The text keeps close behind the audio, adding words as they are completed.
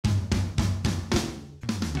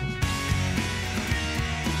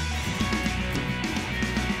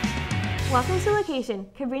Welcome to LOQation,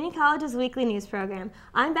 Cabrini College's weekly news program.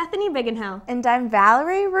 I'm Bethany Biggenhill. And I'm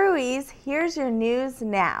Valerie Ruiz. Here's your news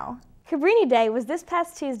now. Cabrini Day was this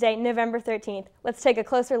past Tuesday, November 13th. Let's take a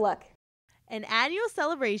closer look. An annual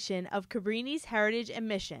celebration of Cabrini's heritage and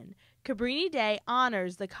mission, Cabrini Day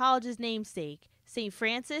honors the college's namesake, St.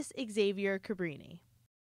 Francis Xavier Cabrini.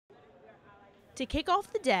 To kick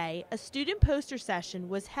off the day, a student poster session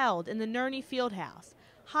was held in the Nerney Fieldhouse,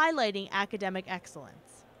 highlighting academic excellence.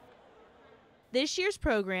 This year's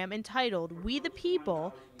program, entitled We the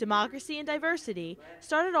People, Democracy and Diversity,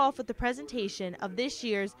 started off with the presentation of this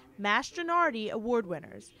year's Mastronardi Award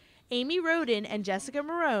winners, Amy Roden and Jessica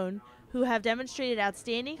Marone, who have demonstrated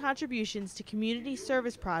outstanding contributions to community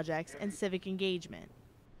service projects and civic engagement.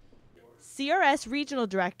 CRS Regional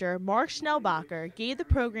Director Mark Schnellbacher gave the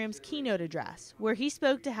program's keynote address, where he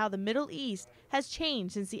spoke to how the Middle East has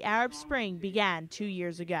changed since the Arab Spring began 2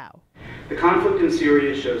 years ago. The conflict in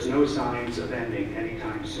Syria shows no signs of ending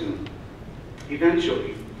anytime soon.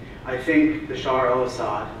 Eventually, I think Bashar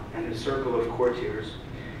al-Assad and his circle of courtiers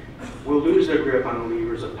will lose their grip on the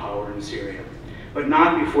levers of power in Syria, but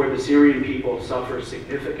not before the Syrian people suffer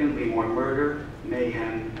significantly more murder,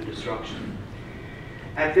 mayhem, and destruction.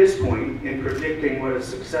 At this point, in predicting what a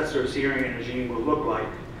successor Syrian regime will look like,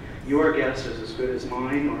 your guess is as good as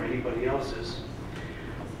mine or anybody else's.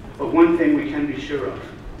 But one thing we can be sure of,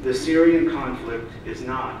 the Syrian conflict is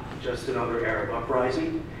not just another Arab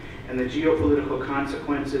uprising, and the geopolitical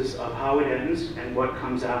consequences of how it ends and what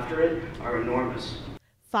comes after it are enormous.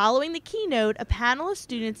 Following the keynote, a panel of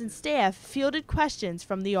students and staff fielded questions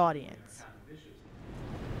from the audience.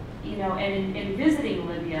 You know, and in visiting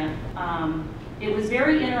Libya, it was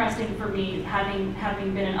very interesting for me, having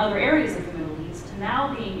been in other areas of the Middle East, to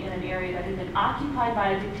now being in an area that had been occupied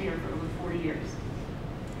by a dictator for over 40 years.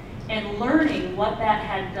 And learning what that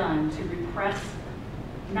had done to repress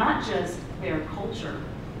not just their culture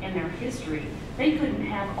and their history. They couldn't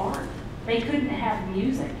have art. They couldn't have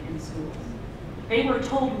music in schools. They were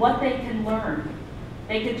told what they can learn.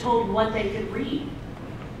 They could told what they could read.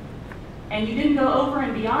 And you didn't go over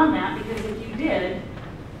and beyond that, because if you did,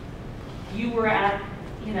 you were at,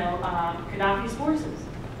 Gaddafi's forces.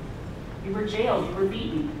 You were jailed, you were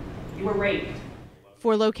beaten, you were raped.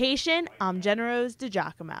 For LOQation, I'm Jenna Rose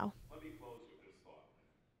DiGiacomo.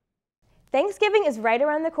 Thanksgiving is right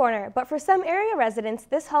around the corner, but for some area residents,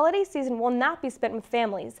 this holiday season will not be spent with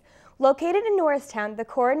families. Located in Norristown, the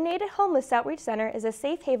Coordinated Homeless Outreach Center is a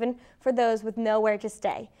safe haven for those with nowhere to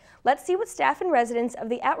stay. Let's see what staff and residents of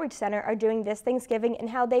the Outreach Center are doing this Thanksgiving and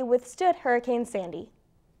how they withstood Hurricane Sandy.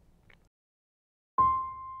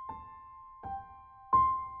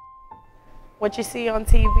 What you see on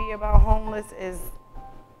TV about homeless is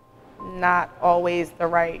not always the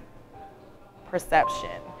right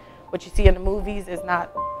perception. What you see in the movies is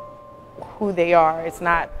not who they are. It's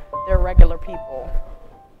not their regular people.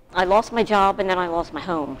 I lost my job and then I lost my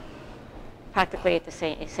home, practically at the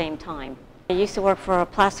same time. I used to work for a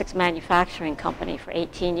plastics manufacturing company for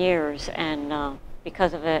 18 years, and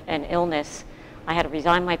because of an illness, I had to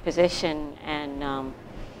resign my position, and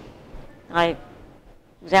I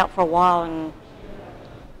was out for a while and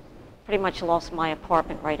pretty much lost my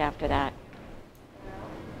apartment right after that.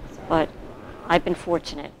 But I've been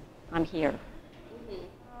fortunate. I'm here.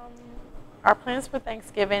 Our plans for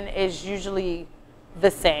Thanksgiving is usually the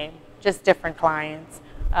same, just different clients.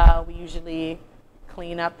 We usually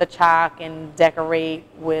clean up the chalk and decorate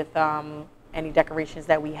with any decorations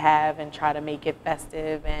that we have and try to make it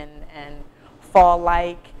festive and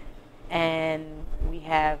fall-like. And we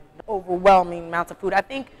have overwhelming amounts of food. I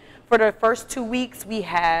think for the first 2 weeks we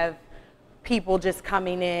have people just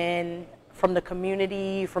coming in from the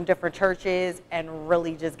community, from different churches, and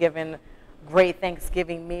really just giving great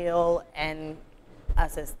Thanksgiving meal, and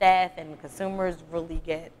us as staff and consumers really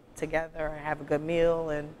get together and have a good meal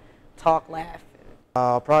and talk, laugh.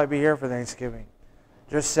 I'll probably be here for Thanksgiving.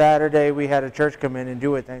 Just Saturday we had a church come in and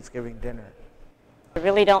do a Thanksgiving dinner. I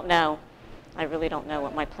really don't know. I really don't know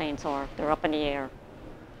what my plans are. They're up in the air.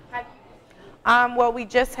 Well, we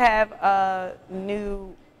just have a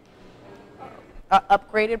new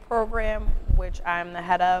upgraded program, which I'm the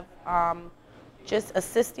head of, just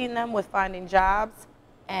assisting them with finding jobs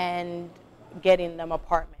and getting them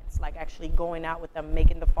apartments, like actually going out with them,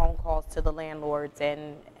 making the phone calls to the landlords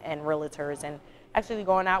and realtors, and actually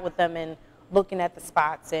going out with them and looking at the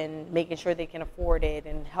spots and making sure they can afford it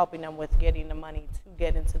and helping them with getting the money to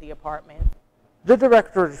get into the apartment. The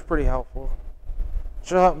director is pretty helpful.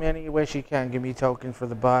 She'll help me any way she can, give me tokens for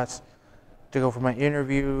the bus, to go for my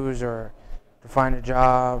interviews or to find a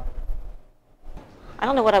job. I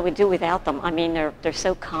don't know what I would do without them. I mean, they're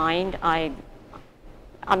so kind. I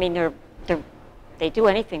mean, they're They do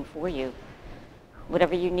anything for you.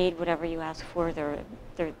 Whatever you need, whatever you ask for,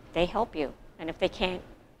 they help you. And if they can't,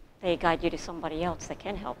 they guide you to somebody else that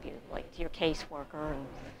can help you, like your caseworker.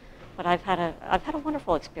 But I've had a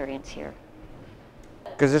wonderful experience here.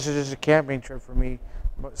 Because this is just a camping trip for me.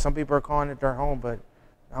 Some people are calling it their home, but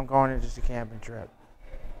I'm calling it just a camping trip.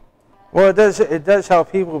 Well, it does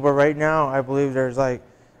help people, but right now I believe there's like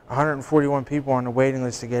 141 people on the waiting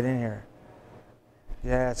list to get in here.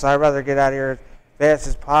 Yeah, so I'd rather get out of here as fast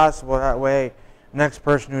as possible. That way, the next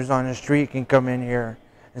person who's on the street can come in here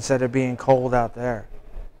instead of being cold out there.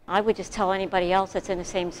 I would just tell anybody else that's in the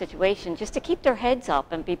same situation just to keep their heads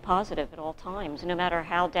up and be positive at all times, no matter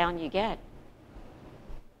how down you get.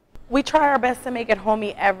 We try our best to make it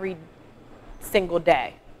homey every single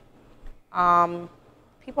day.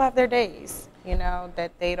 People have their days, you know,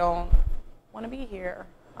 that they don't want to be here.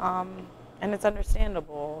 And it's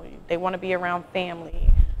understandable. They want to be around family.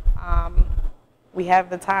 We have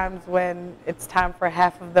the times when it's time for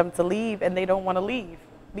half of them to leave and they don't want to leave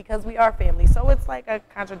because we are family. So it's like a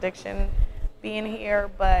contradiction being here,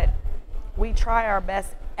 but we try our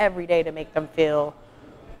best every day to make them feel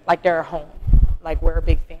like they're at home, like we're a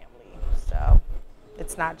big family. So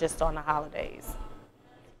it's not just on the holidays.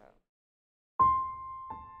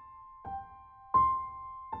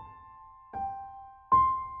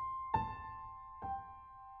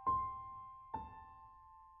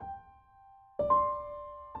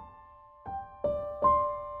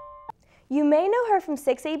 You may know her from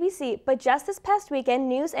 6ABC, but just this past weekend,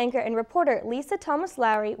 news anchor and reporter Lisa Thomas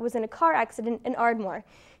Lowry was in a car accident in Ardmore.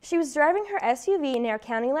 She was driving her SUV near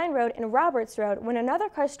County Line Road and Roberts Road when another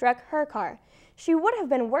car struck her car. She would have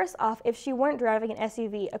been worse off if she weren't driving an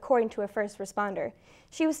SUV, according to a first responder.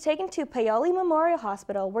 She was taken to Paoli Memorial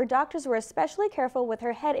Hospital, where doctors were especially careful with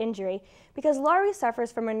her head injury because Lowry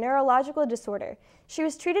suffers from a neurological disorder. She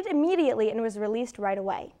was treated immediately and was released right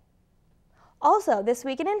away. Also, this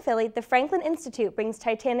weekend in Philly, the Franklin Institute brings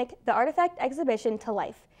Titanic, the Artifact exhibition, to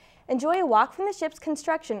life. Enjoy a walk from the ship's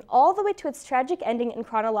construction all the way to its tragic ending in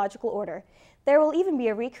chronological order. There will even be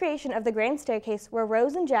a recreation of the grand staircase where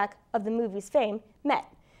Rose and Jack, of the movie's fame, met.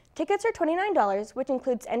 Tickets are $29, which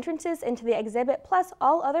includes entrances into the exhibit plus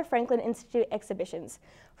all other Franklin Institute exhibitions.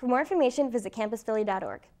 For more information, visit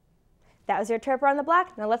campusphilly.org. That was your Trip Around the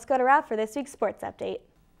Block. Now let's go to Ralph for this week's sports update.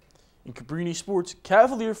 In Cabrini sports,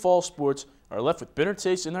 Cavalier Falls sports are left with bitter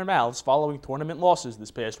tastes in their mouths following tournament losses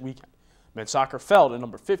this past weekend. Men's soccer fell to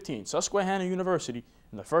number 15 Susquehanna University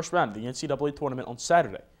in the first round of the NCAA tournament on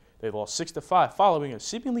Saturday. They lost 6-5 following a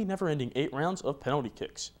seemingly never-ending 8 rounds of penalty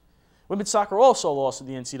kicks. Women's soccer also lost at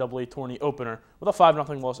the NCAA tourney opener with a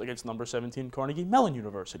 5-0 loss against number 17 Carnegie Mellon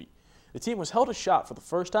University. The team was held a shot for the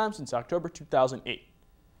first time since October 2008.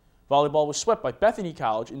 Volleyball was swept by Bethany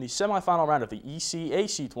College in the semifinal round of the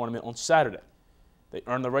ECAC tournament on Saturday. They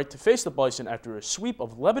earned the right to face the Bison after a sweep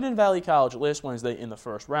of Lebanon Valley College last Wednesday in the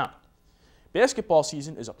first round. Basketball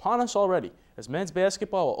season is upon us already, as men's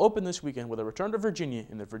basketball will open this weekend with a return to Virginia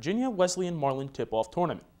in the Virginia Wesleyan Marlin tip-off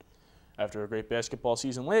tournament. After a great basketball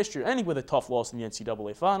season last year, ending with a tough loss in the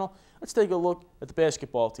NCAA final, let's take a look at the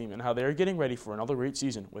basketball team and how they are getting ready for another great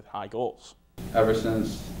season with high goals. Ever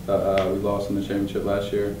since we lost in the championship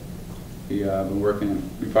last year, we've been working.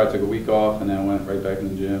 We probably took a week off and then went right back in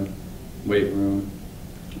the gym, weight room,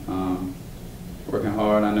 working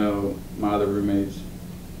hard. I know my other roommates,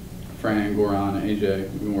 Fran, Goran, and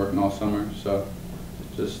AJ, we've been working all summer. So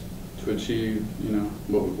just to achieve,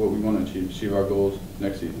 what we want to achieve our goals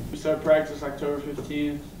next season. We start practice October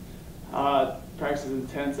 15th. Practice is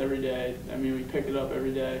intense every day. I mean, we pick it up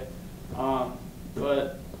every day.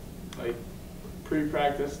 But like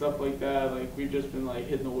pre-practice stuff like that, like we've just been like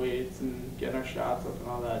hitting the weights and getting our shots up and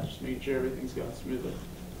all that, just making sure everything's going smoothly.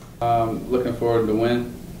 Looking forward to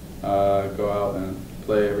win. Go out and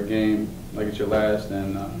play every game like it's your last,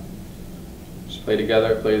 and just play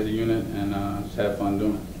together, play as a unit, and just have fun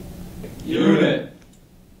doing it. Unit!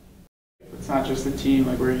 It's not just a team,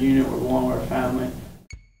 like we're a unit, we're one, we're a family.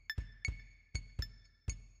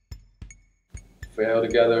 If we held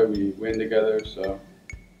together, we win together, so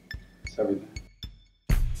it's everything.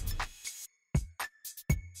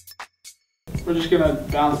 We're just going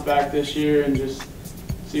to bounce back this year and just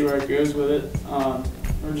see where it goes with it.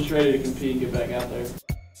 We're just ready to compete and get back out there.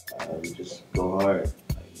 We just go hard,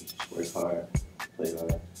 just work hard, play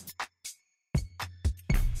hard.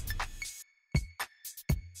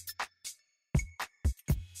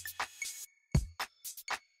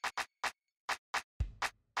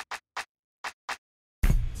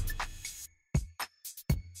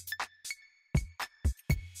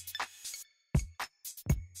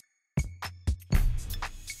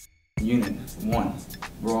 Unit, one.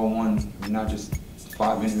 We're all one. We're not just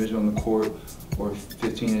 5 individuals on the court or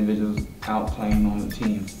 15 individuals out playing on the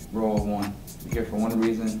team. We're all one. We're here for one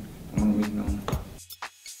reason and one reason only.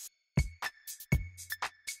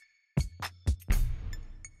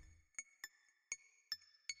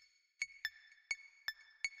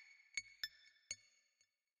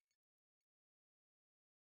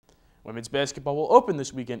 Women's basketball will open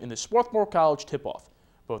this weekend in the Swarthmore College tip-off.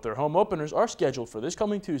 Both their home openers are scheduled for this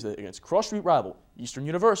coming Tuesday against cross-street rival Eastern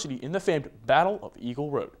University in the famed Battle of Eagle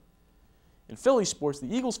Road. In Philly sports,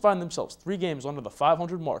 the Eagles find themselves 3 games under the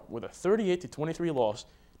 500 mark with a 38-23 loss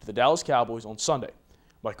to the Dallas Cowboys on Sunday.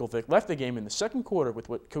 Michael Vick left the game in the second quarter with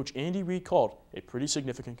what Coach Andy Reid called a pretty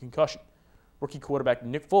significant concussion. Rookie quarterback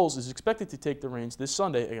Nick Foles is expected to take the reins this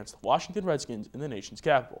Sunday against the Washington Redskins in the nation's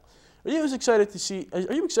capital. Are you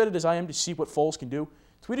excited as I am to see what Foles can do?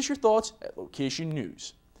 Tweet us your thoughts at LOQation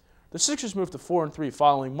News. The Sixers moved to 4-3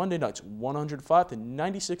 following Monday night's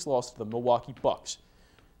 105-96 loss to the Milwaukee Bucks.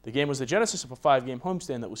 The game was the genesis of a 5-game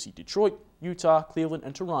homestand that will see Detroit, Utah, Cleveland,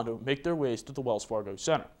 and Toronto make their ways to the Wells Fargo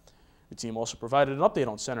Center. The team also provided an update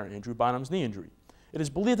on center Andrew Bynum's knee injury. It is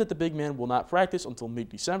believed that the big man will not practice until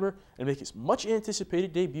mid-December and make his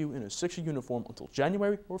much-anticipated debut in a Sixer uniform until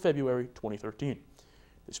January or February 2013.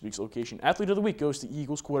 This week's LOQation Athlete of the Week goes to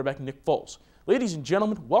Eagles quarterback Nick Foles. Ladies and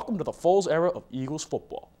gentlemen, welcome to the Foles era of Eagles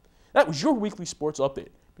football. That was your weekly sports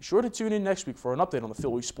update. Be sure to tune in next week for an update on the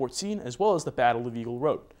Philly sports scene as well as the Battle of Eagle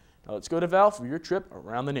Road. Now let's go to Val for your trip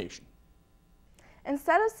around the nation.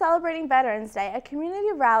 Instead of celebrating Veterans Day, a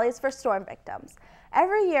community rallies for storm victims.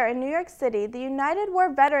 Every year in New York City, the United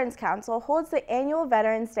War Veterans Council holds the annual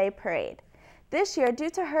Veterans Day Parade. This year, due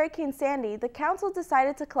to Hurricane Sandy, the council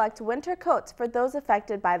decided to collect winter coats for those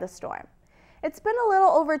affected by the storm. It's been a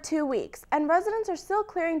little over 2 weeks, and residents are still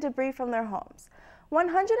clearing debris from their homes.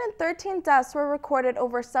 113 deaths were recorded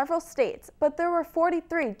over several states, but there were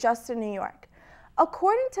 43 just in New York.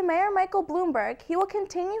 According to Mayor Michael Bloomberg, he will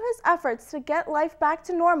continue his efforts to get life back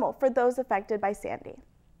to normal for those affected by Sandy.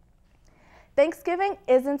 Thanksgiving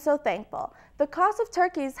isn't so thankful. The cost of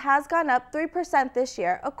turkeys has gone up 3% this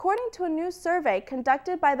year, according to a new survey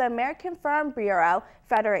conducted by the American Farm Bureau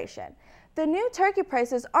Federation. The new turkey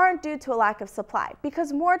prices aren't due to a lack of supply,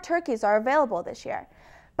 because more turkeys are available this year.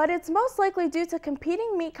 But it's most likely due to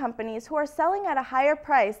competing meat companies who are selling at a higher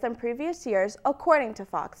price than previous years, according to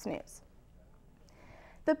Fox News.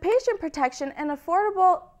 The Patient Protection and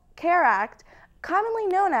Affordable Care Act, commonly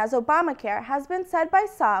known as Obamacare, has been said by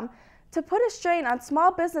some to put a strain on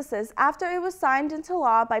small businesses after it was signed into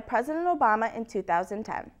law by President Obama in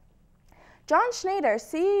 2010. John Schneider,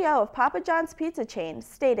 CEO of Papa John's pizza chain,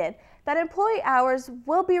 stated that employee hours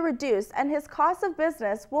will be reduced and his cost of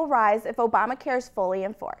business will rise if Obamacare is fully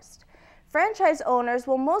enforced. Franchise owners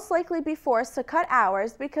will most likely be forced to cut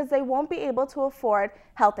hours because they won't be able to afford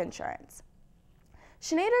health insurance.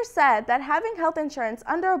 Schneider said that having health insurance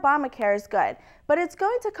under Obamacare is good, but it's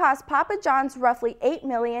going to cost Papa John's roughly $8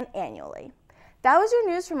 million annually. That was your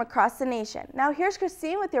news from across the nation. Now here's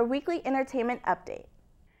Christine with your weekly entertainment update.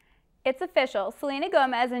 It's official. Selena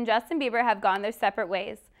Gomez and Justin Bieber have gone their separate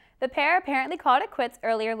ways. The pair apparently called it quits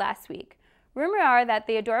earlier last week. Rumors are that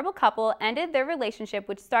the adorable couple ended their relationship,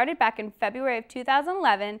 which started back in February of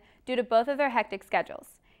 2011, due to both of their hectic schedules.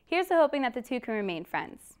 Here's to hoping that the two can remain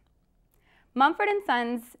friends. Mumford &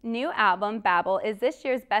 Sons' new album, Babel, is this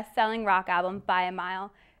year's best-selling rock album by a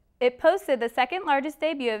mile. It posted the second largest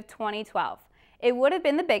debut of 2012. It would have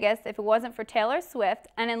been the biggest if it wasn't for Taylor Swift,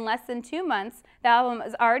 and in less than 2 months, the album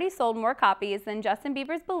has already sold more copies than Justin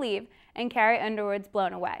Bieber's Believe and Carrie Underwood's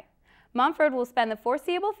Blown Away. Mumford will spend the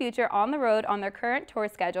foreseeable future on the road on their current tour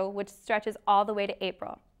schedule, which stretches all the way to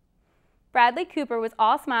April. Bradley Cooper was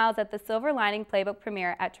all smiles at the Silver Lining Playbook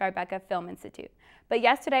premiere at Tribeca Film Institute. But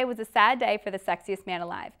yesterday was a sad day for the sexiest man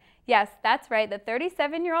alive. Yes, that's right, the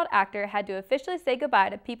 37-year-old actor had to officially say goodbye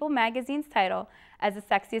to People magazine's title as the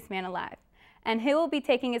sexiest man alive. And who will be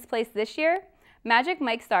taking his place this year? Magic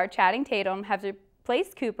Mike star Channing Tatum has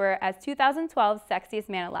replaced Cooper as 2012's sexiest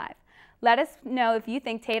man alive. Let us know if you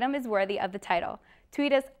think Tatum is worthy of the title.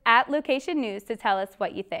 Tweet us at LOQation News to tell us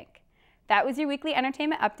what you think. That was your weekly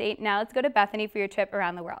entertainment update. Now let's go to Bethany for your trip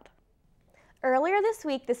around the world. Earlier this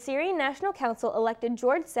week, the Syrian National Council elected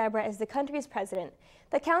George Sabra as the country's president.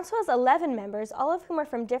 The council has 11 members, all of whom are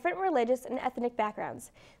from different religious and ethnic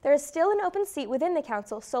backgrounds. There is still an open seat within the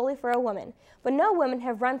council solely for a woman, but no women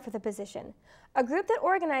have run for the position. A group that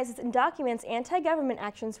organizes and documents anti-government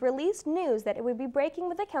actions released news that it would be breaking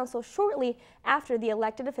with the council shortly after the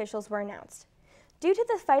elected officials were announced. Due to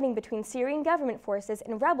the fighting between Syrian government forces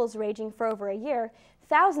and rebels raging for over a year,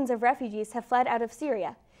 thousands of refugees have fled out of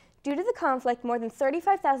Syria. Due to the conflict, more than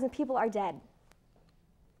 35,000 people are dead.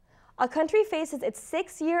 Our country faces its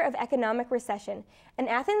 6th year of economic recession. In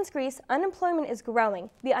Athens, Greece, unemployment is growing.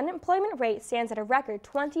 The unemployment rate stands at a record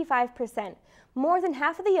 25%. More than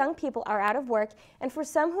half of the young people are out of work, and for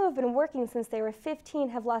some who have been working since they were 15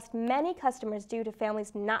 have lost many customers due to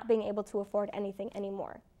families not being able to afford anything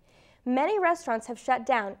anymore. Many restaurants have shut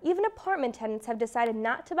down. Even apartment tenants have decided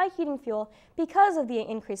not to buy heating fuel because of the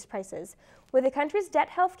increased prices, where the country's debt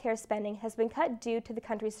healthcare spending has been cut due to the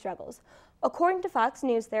country's struggles. According to Fox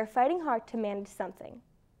News, they're fighting hard to manage something.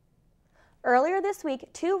 Earlier this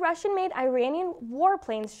week, 2 Russian-made Iranian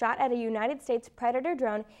warplanes shot at a United States Predator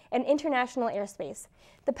drone in international airspace.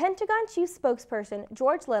 The Pentagon chief spokesperson,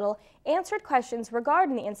 George Little, answered questions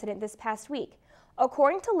regarding the incident this past week.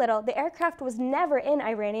 According to Little, the aircraft was never in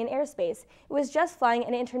Iranian airspace. It was just flying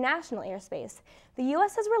in international airspace. The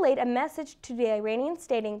U.S. has relayed a message to the Iranians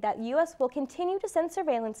stating that the U.S. will continue to send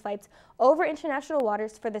surveillance flights over international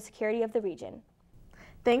waters for the security of the region.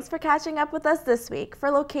 Thanks for catching up with us this week.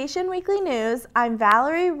 For Location Weekly News, I'm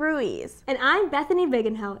Valerie Ruiz. And I'm Bethany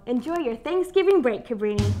Bigenho. Enjoy your Thanksgiving break,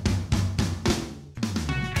 Cabrini.